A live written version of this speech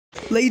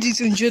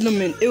Ladies and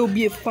gentlemen, it will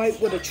be a fight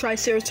with a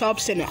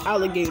triceratops and an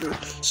alligator.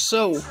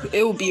 So,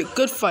 it will be a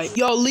good fight.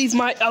 Y'all leave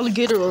my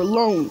alligator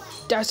alone.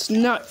 That's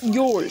not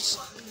yours.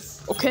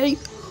 Okay?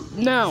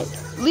 Now,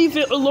 leave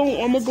it alone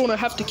or I'm gonna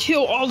have to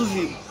kill all of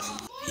you.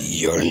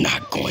 You're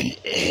not going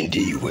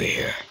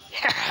anywhere.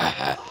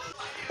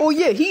 Oh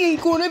yeah, he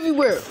ain't going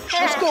everywhere.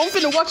 Let's go, I'm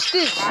finna watch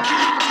this.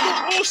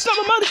 Oh, stop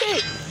him out of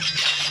here.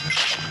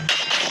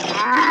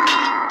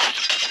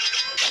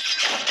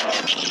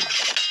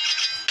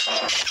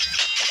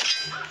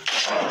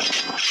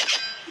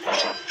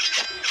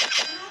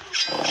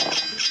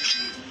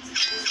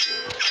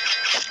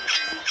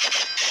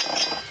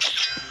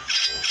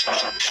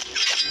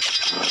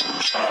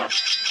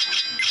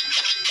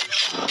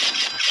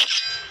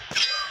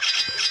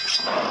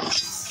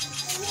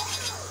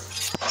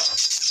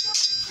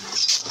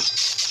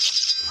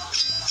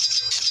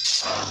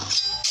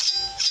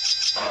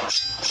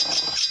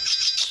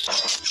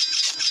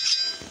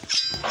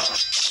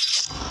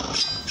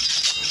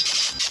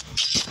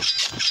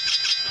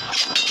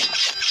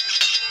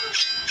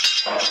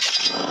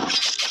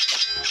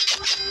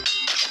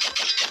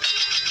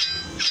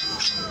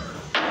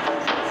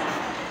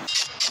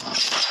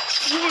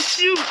 Oh,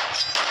 shoot.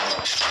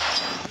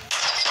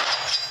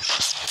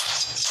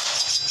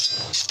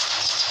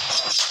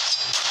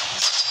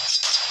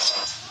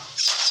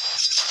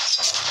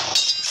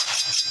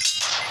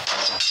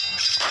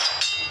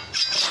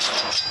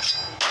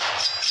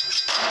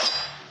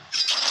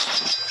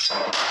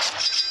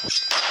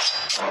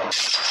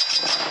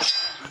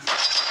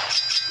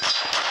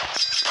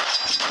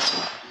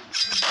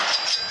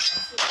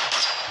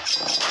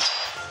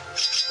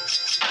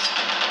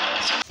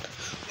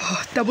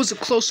 That was a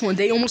close one.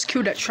 They almost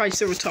killed that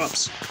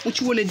triceratops.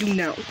 What you wanna do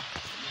now?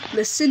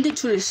 Let's send it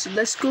to this.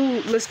 Let's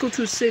go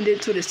to send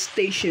it to the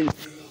station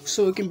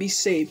so it can be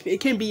safe. It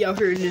can't be out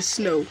here in the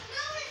snow.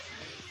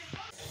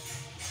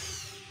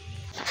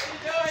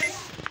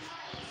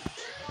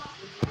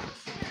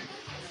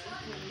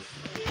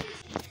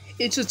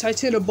 It's a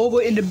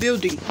titanoboa in the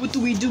building. What do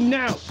we do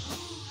now?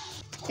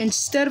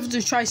 Instead of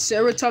the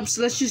triceratops,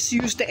 let's just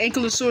use the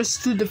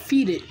ankylosaurus to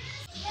defeat it.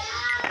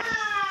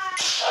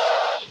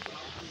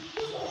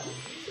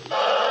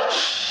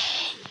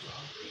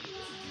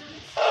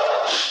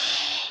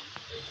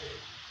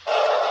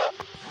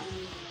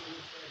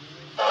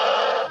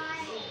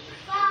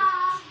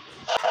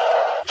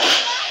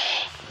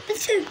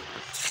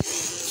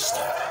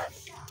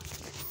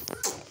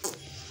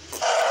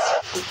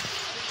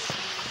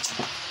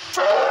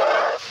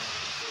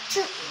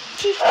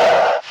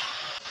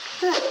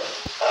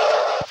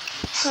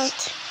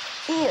 Hunt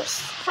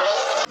ears.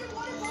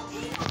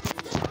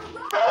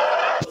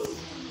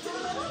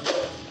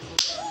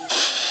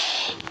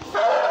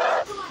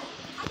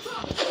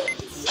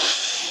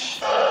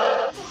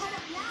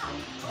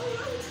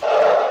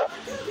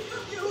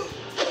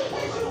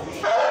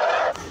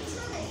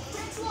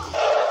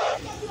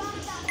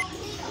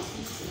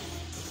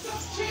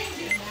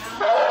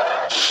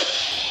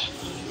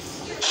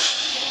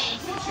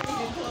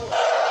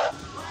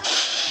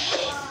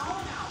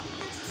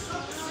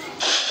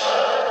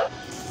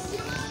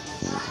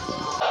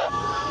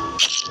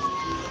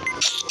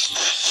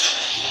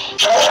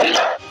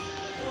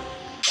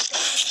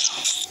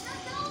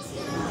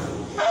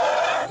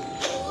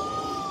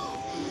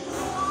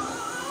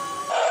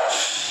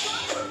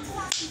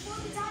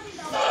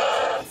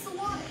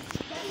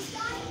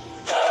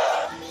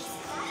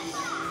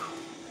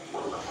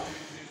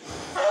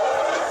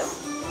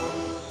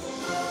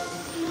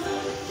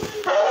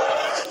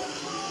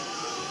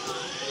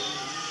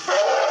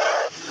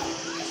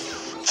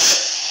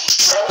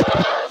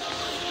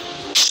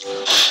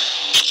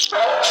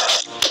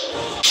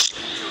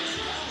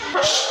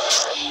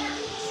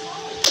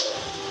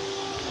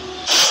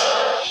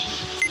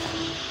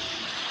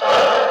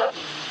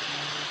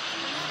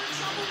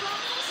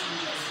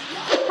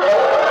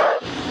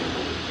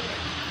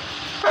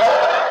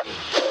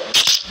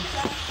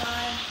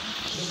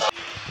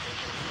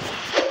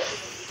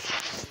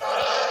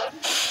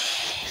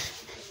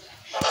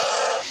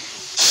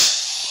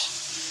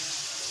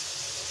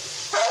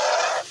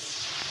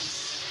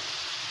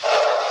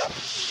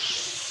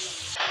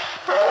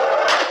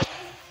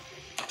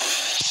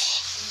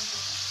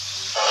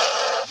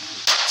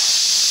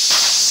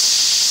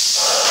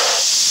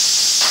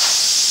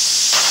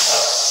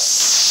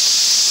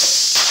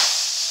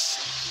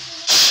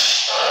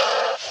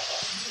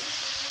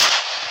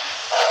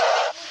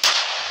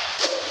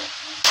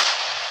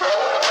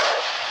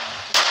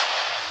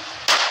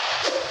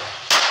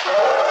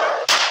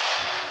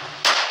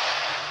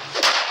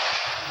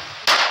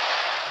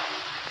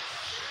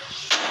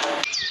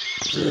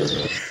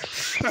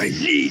 I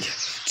need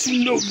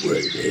to know where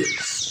it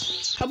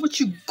is. How about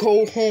you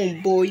go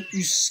home, boy,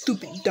 you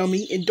stupid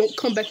dummy, and don't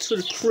come back to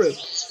the crib.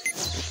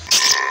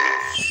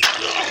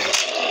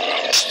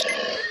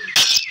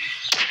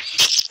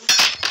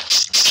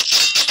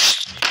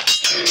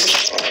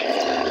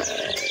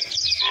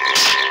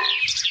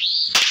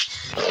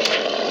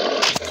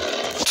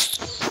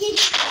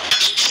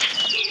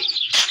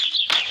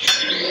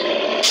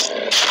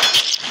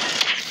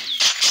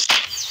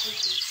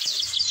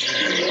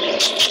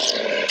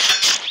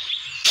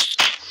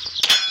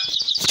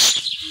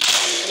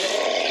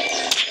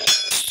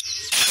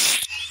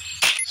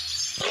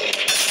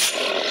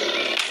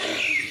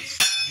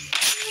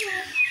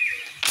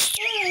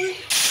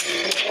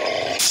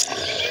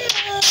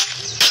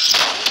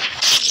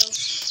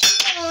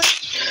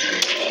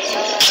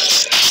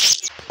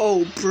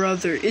 No,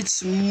 brother,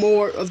 it's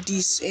more of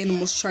these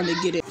animals trying to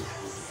get in.